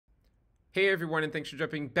Hey everyone, and thanks for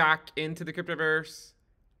jumping back into the Cryptoverse.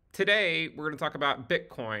 Today, we're going to talk about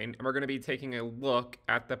Bitcoin, and we're going to be taking a look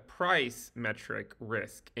at the price metric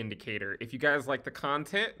risk indicator. If you guys like the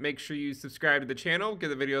content, make sure you subscribe to the channel, give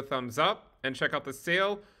the video a thumbs up, and check out the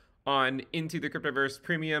sale on Into the Cryptoverse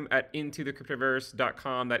Premium at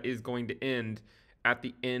intothecryptoverse.com. That is going to end at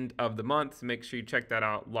the end of the month, so make sure you check that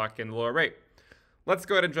out, lock in the lower rate. Let's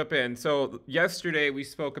go ahead and jump in. So yesterday, we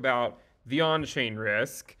spoke about the on-chain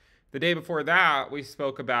risk. The day before that, we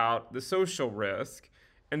spoke about the social risk.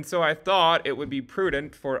 And so I thought it would be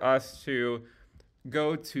prudent for us to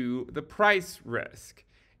go to the price risk.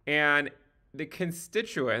 And the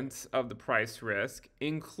constituents of the price risk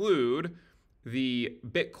include the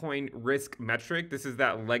Bitcoin risk metric. This is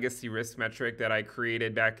that legacy risk metric that I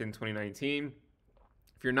created back in 2019.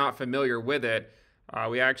 If you're not familiar with it,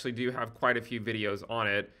 we actually do have quite a few videos on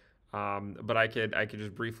it. But I could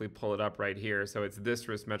just briefly pull it up right here. So it's this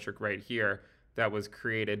risk metric right here that was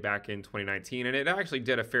created back in 2019. And it actually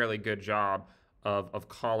did a fairly good job of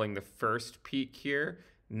calling the first peak here,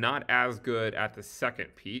 not as good at the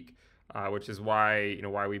second peak, which is why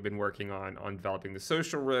we've been working on developing the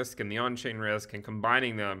social risk and the on-chain risk and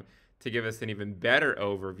combining them to give us an even better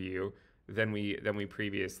overview than we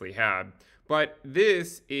previously had. But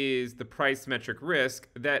this is the price metric risk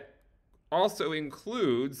that also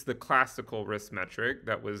includes the classical risk metric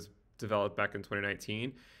that was developed back in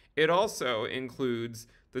 2019. It also includes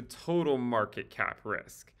the total market cap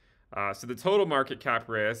risk. So the total market cap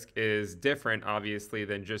risk is different, obviously,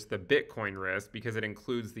 than just the Bitcoin risk because it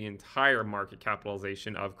includes the entire market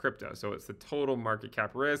capitalization of crypto. So it's the total market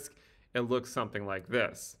cap risk. It looks something like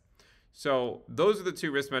this. So those are the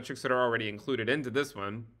two risk metrics that are already included into this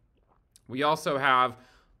one. We also have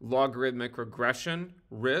logarithmic regression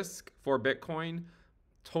risk for Bitcoin,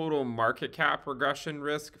 total market cap regression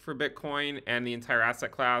risk for Bitcoin, and the entire asset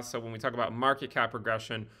class. So when we talk about market cap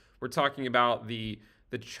regression, we're talking about the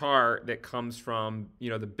chart that comes from the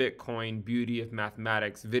Bitcoin Beauty of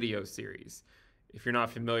Mathematics video series. If you're not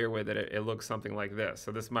familiar with it, it looks something like this.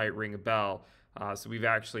 So this might ring a bell. So we've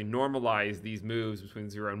actually normalized these moves between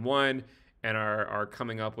 0 and 1 and are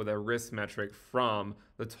coming up with a risk metric from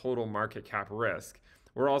the total market cap risk.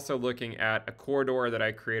 We're also looking at a corridor that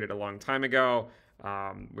I created a long time ago.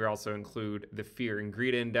 We also include the fear and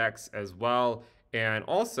greed index as well, and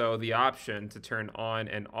also the option to turn on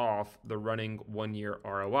and off the running 1-year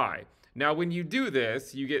ROI. Now, when you do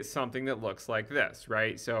this, you get something that looks like this,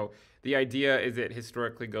 right? So the idea is it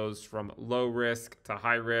historically goes from low risk to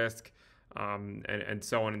high risk, and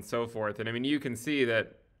so on and so forth. And I mean, you can see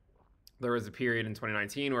that there was a period in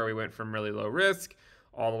 2019 where we went from really low risk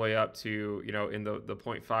all the way up to, in the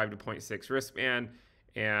 0.5 to 0.6 risk band.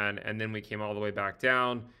 And then we came all the way back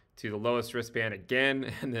down to the lowest risk band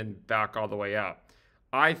again, and then back all the way up.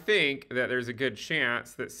 I think that there's a good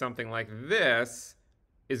chance that something like this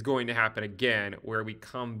is going to happen again, where we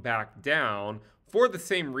come back down for the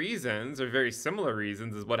same reasons or very similar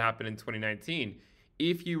reasons as what happened in 2019.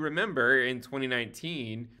 If you remember, in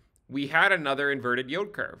 2019, we had another inverted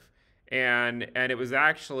yield curve. And it was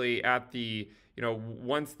actually at the,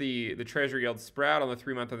 once the treasury yield spread on the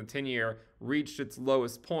 3-month and the 10-year reached its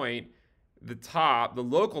lowest point, the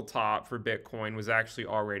local top for Bitcoin was actually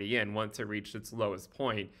already in once it reached its lowest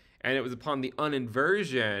point. And it was upon the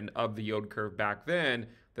uninversion of the yield curve back then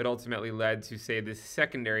that ultimately led to, say, the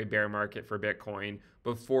secondary bear market for Bitcoin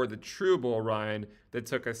before the true bull run that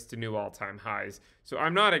took us to new all-time highs. So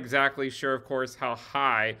I'm not exactly sure, of course, how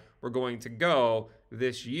high we're going to go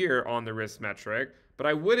this year on the risk metric, but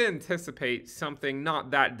I would anticipate something not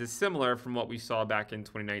that dissimilar from what we saw back in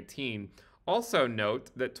 2019. Also note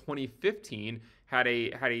that 2015 had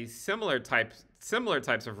a similar types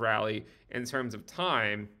of rally in terms of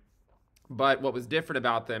time, but what was different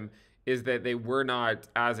about them is that they were not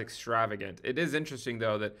as extravagant. It is interesting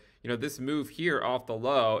though that this move here off the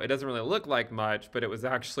low, it doesn't really look like much, but it was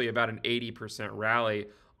actually about an 80% rally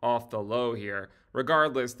off the low here.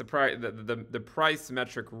 Regardless, the price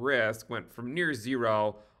metric risk went from near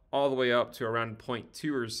 0 all the way up to around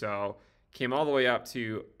 0.2 or so, came all the way up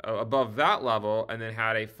to above that level, and then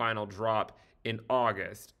had a final drop in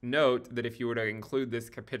August. Note that if you were to include this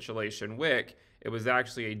capitulation wick, it was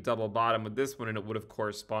actually a double bottom with this one, and it would have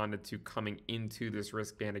corresponded to coming into this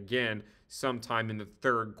risk band again sometime in the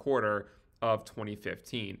third quarter of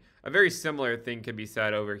 2015. A very similar thing could be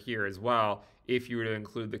said over here as well. If you were to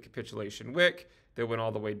include the capitulation wick that went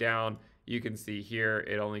all the way down, you can see here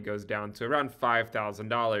it only goes down to around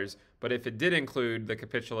 $5,000. But if it did include the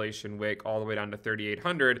capitulation wick all the way down to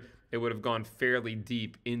 3,800, it would have gone fairly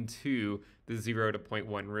deep into the 0 to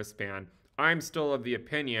 0.1 risk band. I'm still of the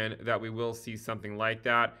opinion that we will see something like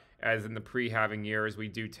that, as in the pre-halving years, we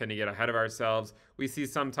do tend to get ahead of ourselves. We see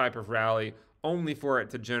some type of rally only for it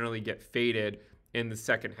to generally get faded in the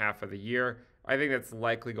second half of the year. I think that's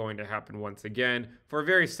likely going to happen once again for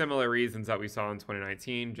very similar reasons that we saw in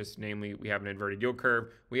 2019, just namely we have an inverted yield curve.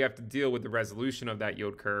 We have to deal with the resolution of that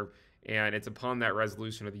yield curve, and it's upon that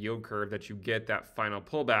resolution of the yield curve that you get that final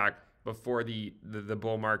pullback before the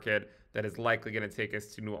bull market that is likely going to take us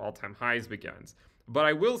to new all-time highs begins. But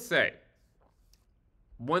I will say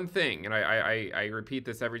one thing, and I repeat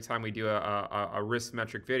this every time we do a risk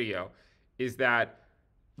metric video, is that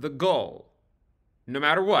the goal, no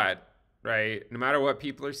matter what, right? No matter what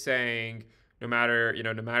people are saying, no matter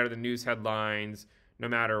the news headlines, no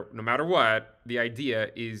matter what, the idea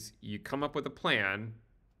is you come up with a plan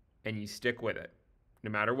and you stick with it, no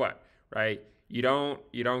matter what, right? You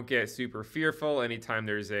don't get super fearful anytime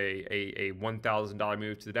there's a $1,000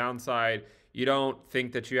 move to the downside. You don't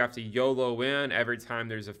think that you have to YOLO in every time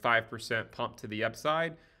there's a 5% pump to the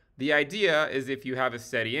upside. The idea is if you have a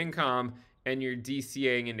steady income and you're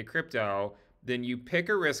DCAing into crypto, then you pick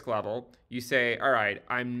a risk level. You say, all right,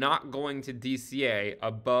 I'm not going to DCA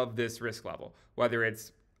above this risk level, whether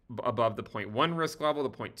it's above the 0.1 risk level, the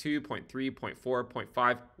 0.2, 0.3, 0.4,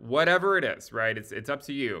 0.5, whatever it is, right? It's up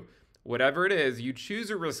to you. Whatever it is, you choose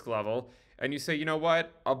a risk level and you say, you know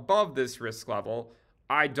what, above this risk level,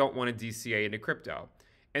 I don't want to DCA into crypto.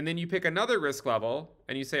 And then you pick another risk level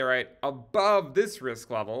and you say, all right, above this risk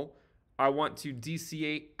level, I want to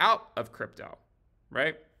DCA out of crypto,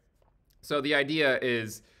 right? So the idea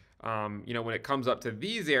is, when it comes up to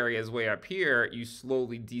these areas way up here, you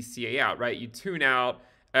slowly DCA out, right? You tune out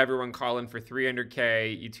everyone calling for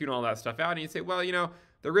 300K, you tune all that stuff out and you say, well,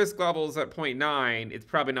 the risk level is at 0.9, it's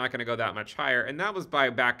probably not going to go that much higher. And that was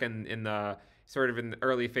back in the sort of in the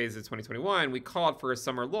early phases of 2021, we called for a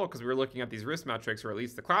summer low because we were looking at these risk metrics, or at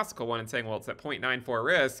least the classical one, and saying, well, it's at 0.94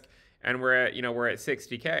 risk and we're at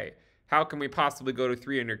 60K. How can we possibly go to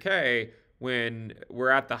 300K when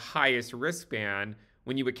we're at the highest risk band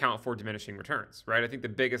when you account for diminishing returns, right? I think the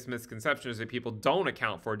biggest misconception is that people don't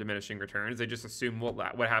account for diminishing returns. They just assume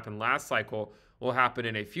what happened last cycle will happen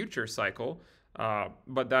in a future cycle.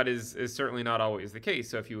 But that is certainly not always the case.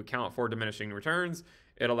 So if you account for diminishing returns,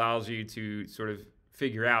 it allows you to sort of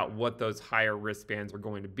figure out what those higher risk bands are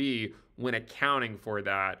going to be when accounting for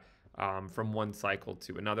that from one cycle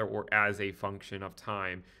to another, or as a function of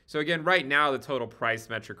time. So again, right now, the total price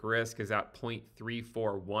metric risk is at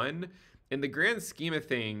 0.341. In the grand scheme of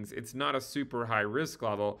things, it's not a super high risk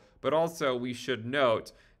level, but also we should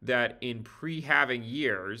note that in pre-halving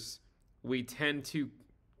years, we tend to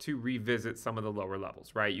revisit some of the lower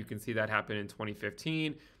levels, right? You can see that happen in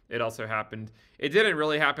 2015. It also happened. It didn't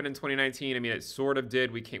really happen in 2019. I mean, it sort of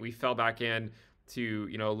did. We fell back in to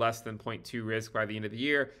less than 0.2 risk by the end of the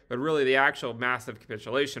year, but really the actual massive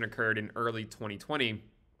capitulation occurred in early 2020,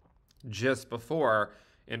 just before,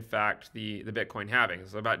 in fact, the Bitcoin halving.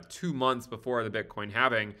 So about 2 months before the Bitcoin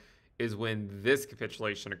halving is when this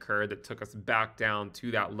capitulation occurred that took us back down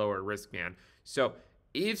to that lower risk band. So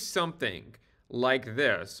if something like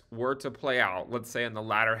this were to play out, let's say in the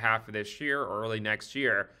latter half of this year or early next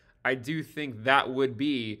year, I do think that would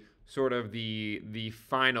be sort of the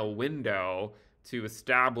final window to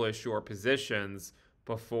establish your positions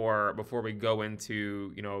before we go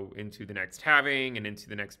into into the next halving and into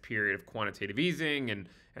the next period of quantitative easing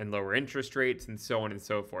and lower interest rates and so on and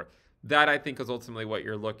so forth. That, I think, is ultimately what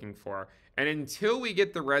you're looking for. And until we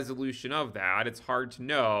get the resolution of that, it's hard to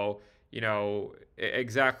know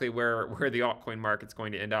exactly where the altcoin market's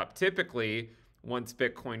going to end up. Typically, once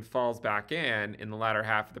Bitcoin falls back in the latter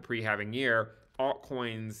half of the pre-halving year,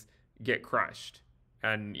 altcoins get crushed.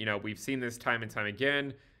 And, we've seen this time and time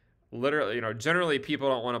again. Literally, generally people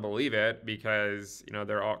don't want to believe it because,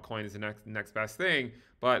 their altcoin is the next best thing.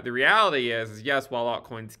 But the reality is yes, while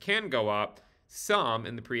altcoins can go up, some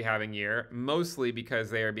in the pre-halving year, mostly because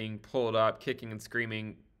they are being pulled up, kicking and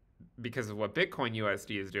screaming because of what Bitcoin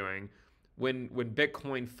USD is doing. When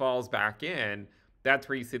Bitcoin falls back in, that's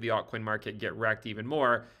where you see the altcoin market get wrecked even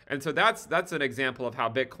more. And so that's an example of how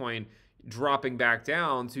Bitcoin dropping back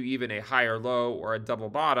down to even a higher low or a double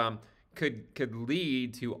bottom could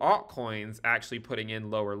lead to altcoins actually putting in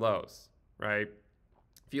lower lows, right?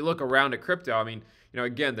 If you look around at crypto, I mean,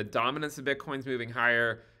 again, the dominance of Bitcoin's moving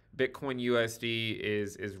higher. Bitcoin USD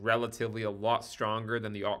is relatively a lot stronger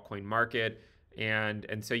than the altcoin market. And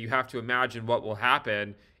so you have to imagine what will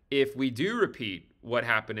happen if we do repeat what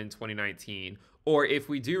happened in 2019, or if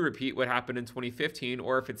we do repeat what happened in 2015,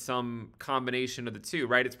 or if it's some combination of the two,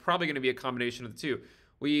 right? It's probably going to be a combination of the two.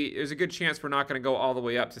 there's a good chance we're not going to go all the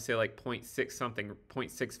way up to say like 0.6 something,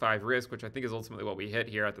 0.65 risk, which I think is ultimately what we hit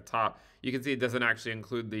here at the top. You can see it doesn't actually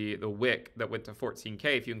include the wick that went to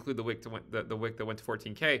 14K. If you include the wick the wick that went to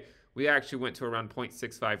 14K, we actually went to around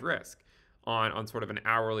 0.65 risk on sort of an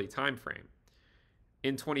hourly time frame.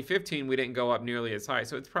 In 2015, we didn't go up nearly as high,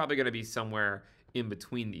 so it's probably going to be somewhere in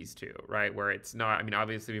between these two, right? Where it's not, I mean,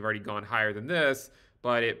 obviously we've already gone higher than this,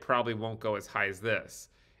 but it probably won't go as high as this.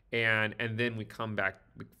 And then we come back,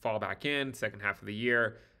 we fall back in second half of the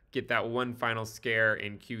year, get that one final scare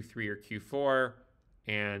in Q3 or Q4,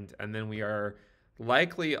 and then we are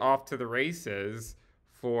likely off to the races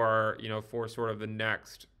for, you know, for sort of the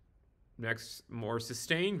next more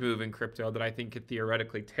sustained move in crypto that I think could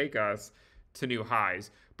theoretically take us to new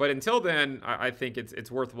highs. But until then, I think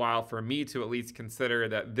it's worthwhile for me to at least consider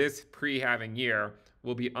that this pre-halving year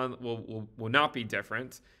will not be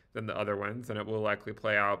different than the other ones, and it will likely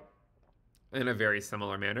play out in a very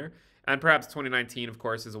similar manner. And perhaps 2019, of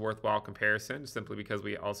course, is a worthwhile comparison, simply because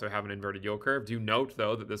we also have an inverted yield curve. Do note,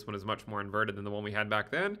 though, that this one is much more inverted than the one we had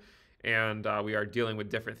back then. And we are dealing with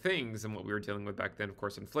different things than what we were dealing with back then. Of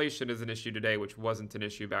course, inflation is an issue today, which wasn't an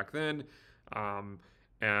issue back then.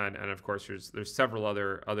 And of course, there's several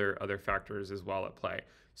other factors as well at play.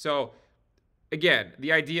 So again,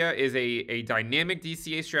 the idea is a dynamic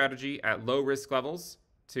DCA strategy at low risk levels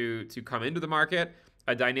to come into the market,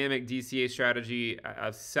 a dynamic DCA strategy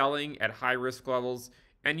of selling at high risk levels,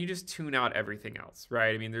 and you just tune out everything else,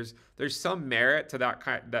 right? I mean, there's some merit to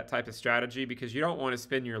that type of strategy, because you don't want to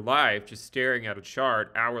spend your life just staring at a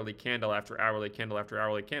chart, hourly candle after hourly candle after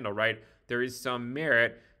hourly candle, right? There is some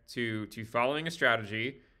merit to following a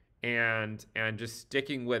strategy and just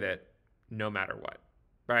sticking with it no matter what,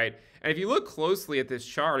 right? And if you look closely at this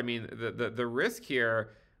chart, I mean, the risk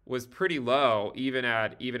here was pretty low, even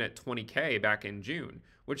at 20K back in June,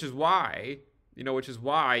 which is why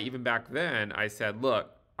even back then I said,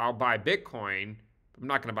 look, I'll buy Bitcoin. I'm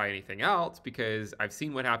not going to buy anything else, because I've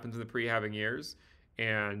seen what happens in the pre-halving years,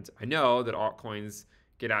 and I know that altcoins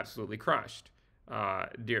get absolutely crushed.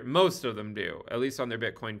 Most of them do, at least on their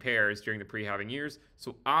Bitcoin pairs during the pre-halving years.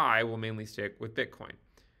 So I will mainly stick with Bitcoin.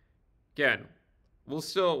 Again, we'll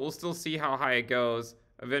still see how high it goes.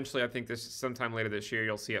 Eventually, I think sometime later this year,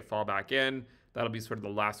 you'll see it fall back in. That'll be sort of the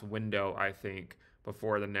last window, I think,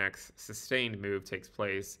 before the next sustained move takes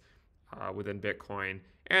place within Bitcoin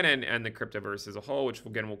and the Cryptoverse as a whole, which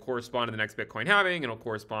again will correspond to the next Bitcoin halving, and will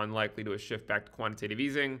correspond likely to a shift back to quantitative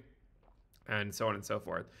easing, and so on and so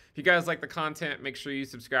forth. If you guys like the content, make sure you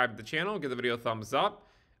subscribe to the channel, give the video a thumbs up,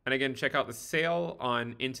 and again, check out the sale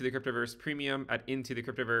on Into the Cryptoverse Premium at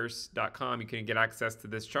intothecryptoverse.com. You can get access to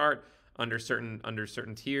this chart under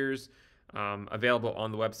certain tiers available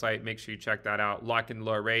on the website. Make sure you check that out. Lock in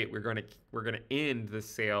lower rate. We're gonna end the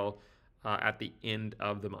sale at the end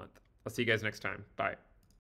of the month. I'll see you guys next time. Bye.